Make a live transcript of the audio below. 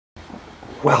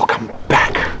Welcome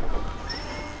back.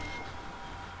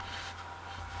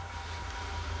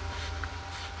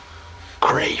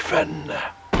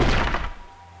 Kraven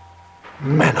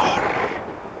Manor.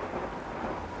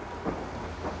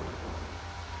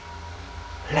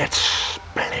 Let's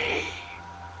play.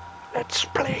 Let's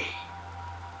play.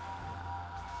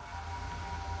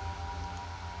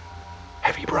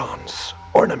 Heavy bronze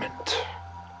ornament.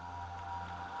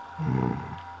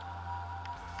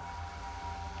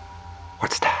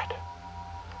 What's that?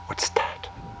 What's that?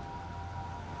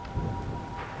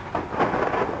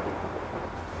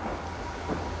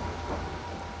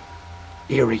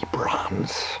 Eerie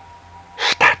bronze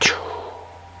statue.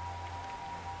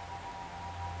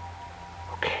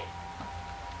 Okay.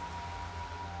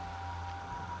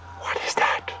 What is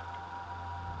that?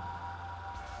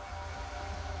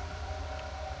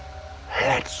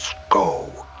 Let's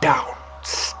go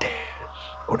downstairs.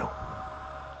 Oh no.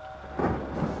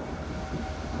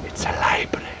 It's a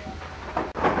library.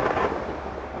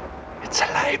 It's a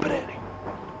library.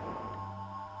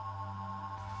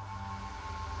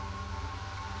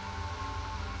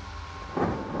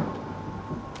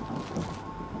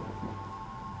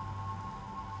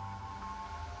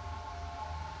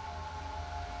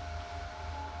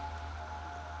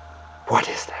 What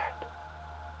is that?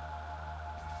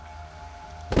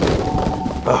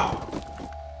 Oh.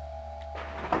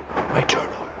 My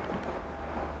journal.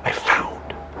 I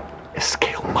found a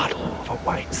scale model of a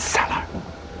wine cellar.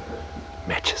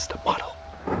 Matches the model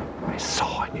I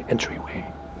saw in the entryway.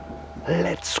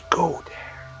 Let's go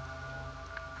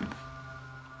there.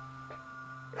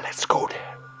 Let's go there.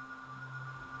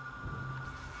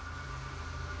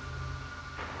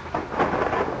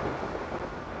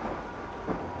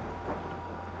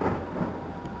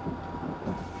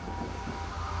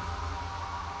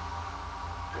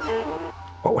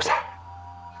 What was that?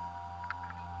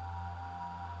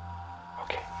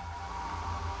 Okay.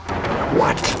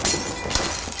 What?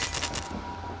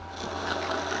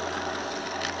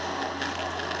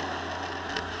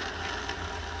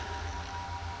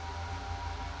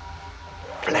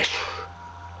 Flesh.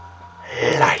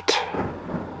 Light.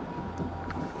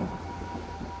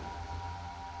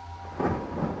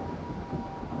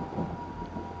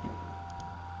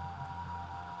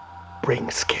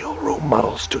 Bring scale room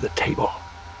models to the table.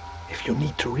 If you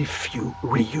need to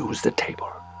reuse the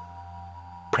table,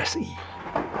 press E.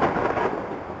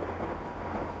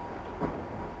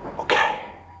 Okay.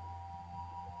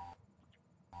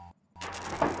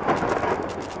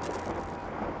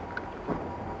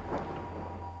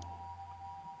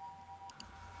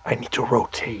 I need to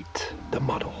rotate the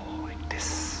model like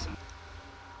this.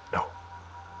 No.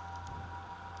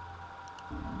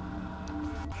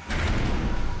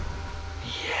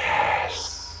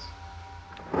 Yes.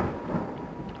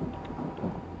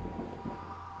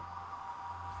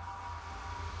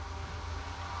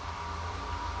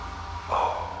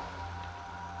 Oh.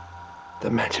 The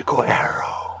magical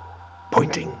arrow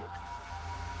pointing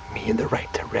me in the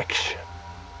right direction.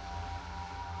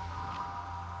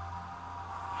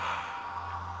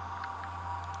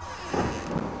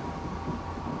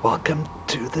 Welcome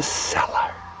to the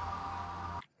cellar.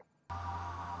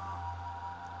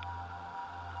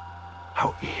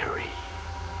 How eerie.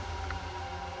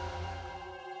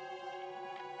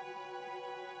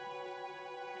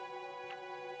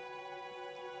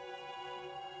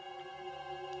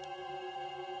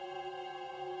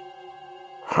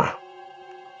 Huh.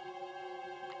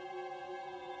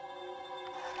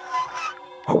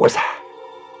 What was that?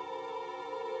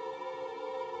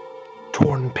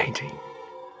 Torn painting.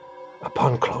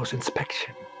 Upon close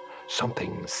inspection,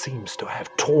 something seems to have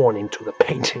torn into the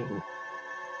painting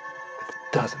with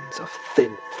dozens of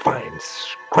thin, fine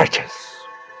scratches.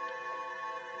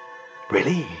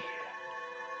 Really?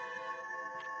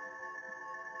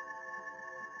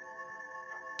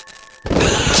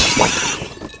 What?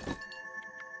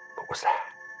 What was that?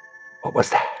 What was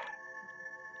that?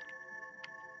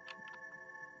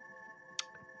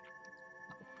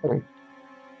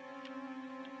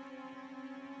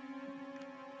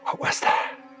 What was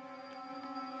that?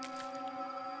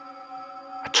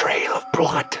 A trail of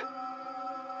blood.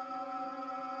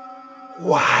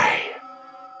 Why?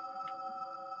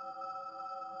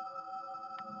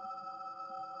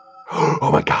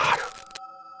 Oh my God.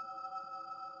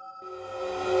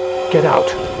 Get out.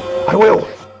 I will.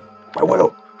 I will.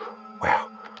 Where?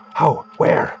 How?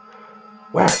 Where?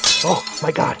 Where? Oh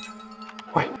my God.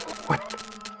 Wait, what?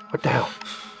 What the hell?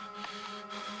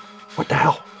 What the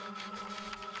hell?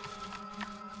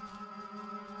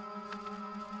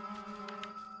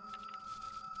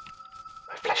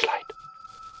 My flashlight.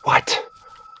 What?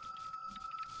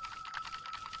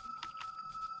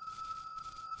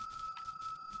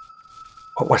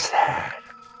 What was that?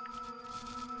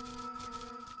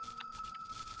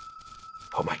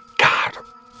 Oh my God.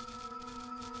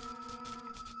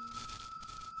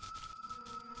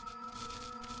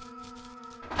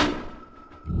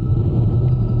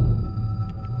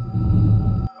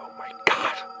 Oh my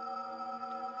God.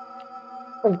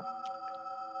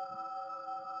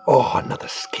 Oh, another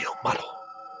scale model.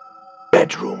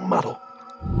 Bedroom model.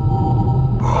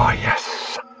 Oh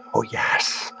yes. Oh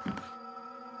yes.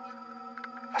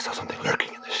 I saw something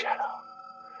lurking in the shadow,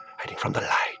 hiding from the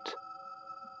light.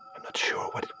 I'm not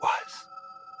sure what it was,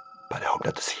 but I hope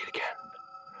not to see it again.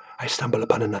 I stumble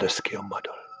upon another scale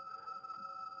model.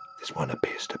 This one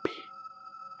appears to be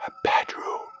a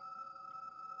bedroom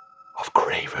of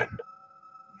Kraven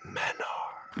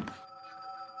Manor.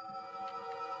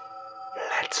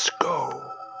 Let's go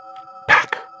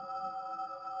back.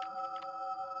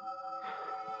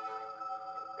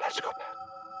 Let's go back.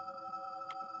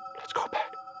 Let's go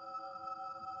back.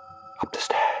 Up the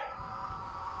stair.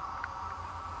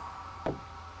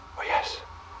 Oh yes.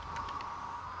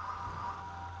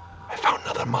 I found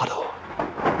another model.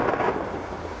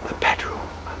 The bedroom.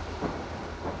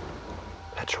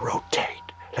 Let's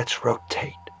rotate. Let's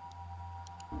rotate.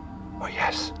 Oh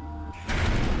yes.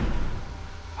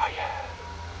 Oh yes.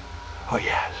 Oh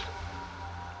yes.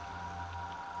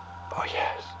 Oh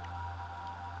yes.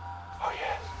 Oh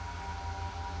yes.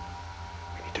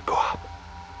 We need to go up.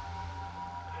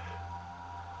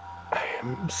 I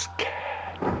am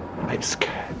scared. I'm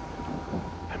scared.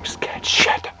 I'm scared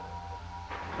shit.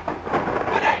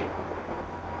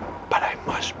 But I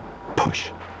must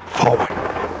push forward.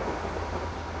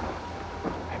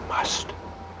 I must.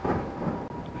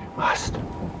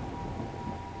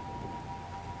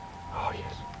 Oh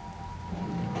yes.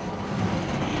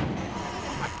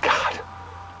 Oh my God.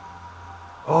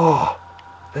 Oh,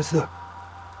 there's the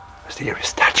eerie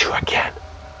statue again.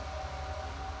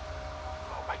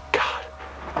 Oh my God.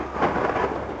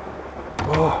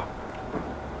 Oh.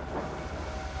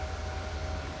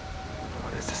 Oh,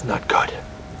 this is not good.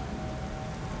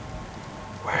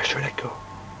 Where should I go?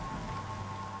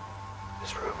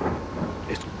 This room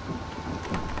is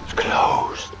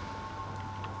closed.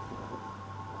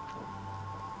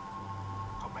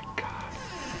 Oh my God.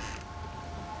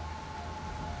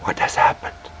 What has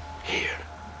happened here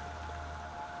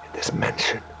in this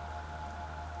mansion?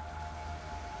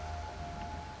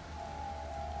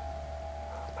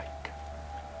 Oh my God.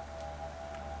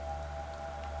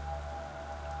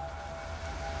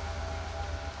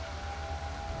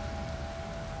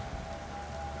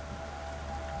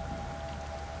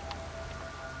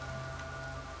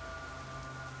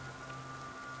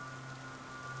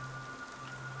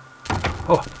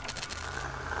 Oh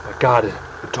my God,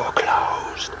 the door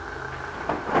closed.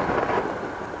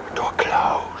 The door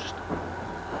closed.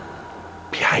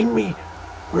 Behind me,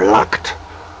 locked.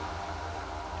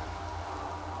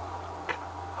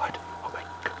 God. Oh my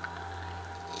God.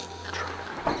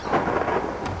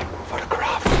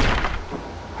 Photograph.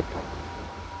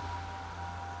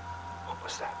 What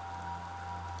was that?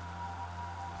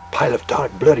 Pile of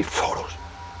dark, bloody photos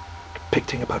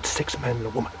depicting about 6 men and a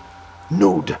woman,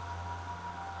 nude,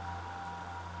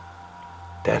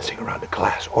 dancing around a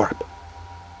glass orb.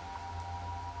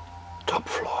 Top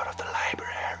floor of the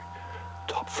library.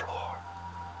 Top floor.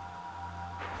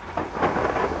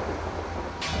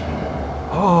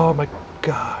 Oh my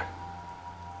God.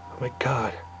 Oh my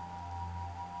God.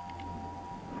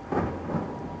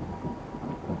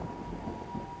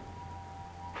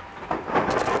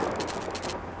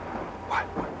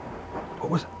 What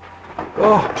was it?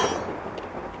 Oh.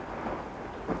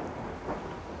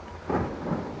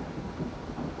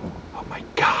 Oh my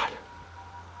God.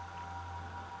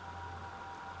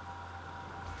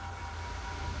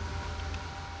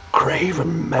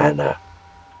 Kraven Manor.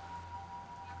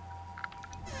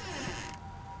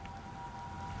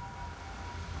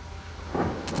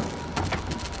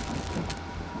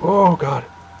 Oh God.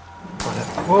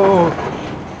 Whoa.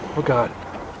 Oh God.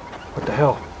 What the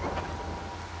hell?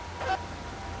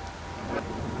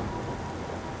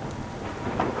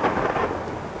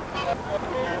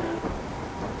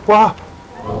 Wow.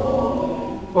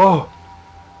 Oh.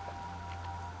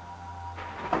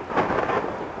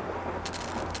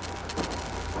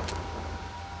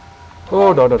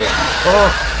 Oh, no.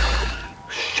 Oh.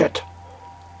 Shit.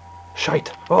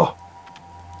 Shite. Oh.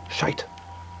 Shite.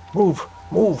 Move.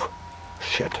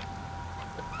 Shit.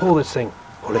 Pull this thing.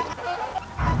 Pull it.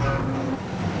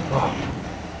 Oh.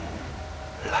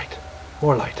 Light.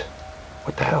 More light.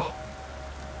 What the hell?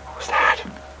 What was that?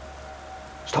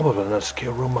 Stumbled on another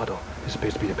scale room model. This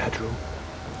appears to be the bedroom.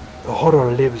 The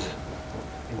horror lives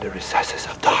in the recesses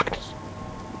of darkness.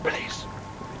 place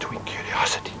between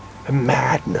curiosity and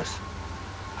madness.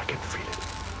 I can feel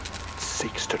it. It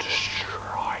seeks to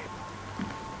destroy.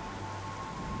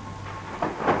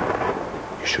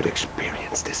 You should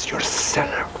experience this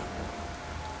yourself.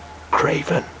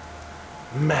 Kraven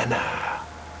Manor.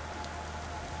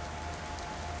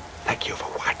 Thank you for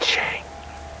watching.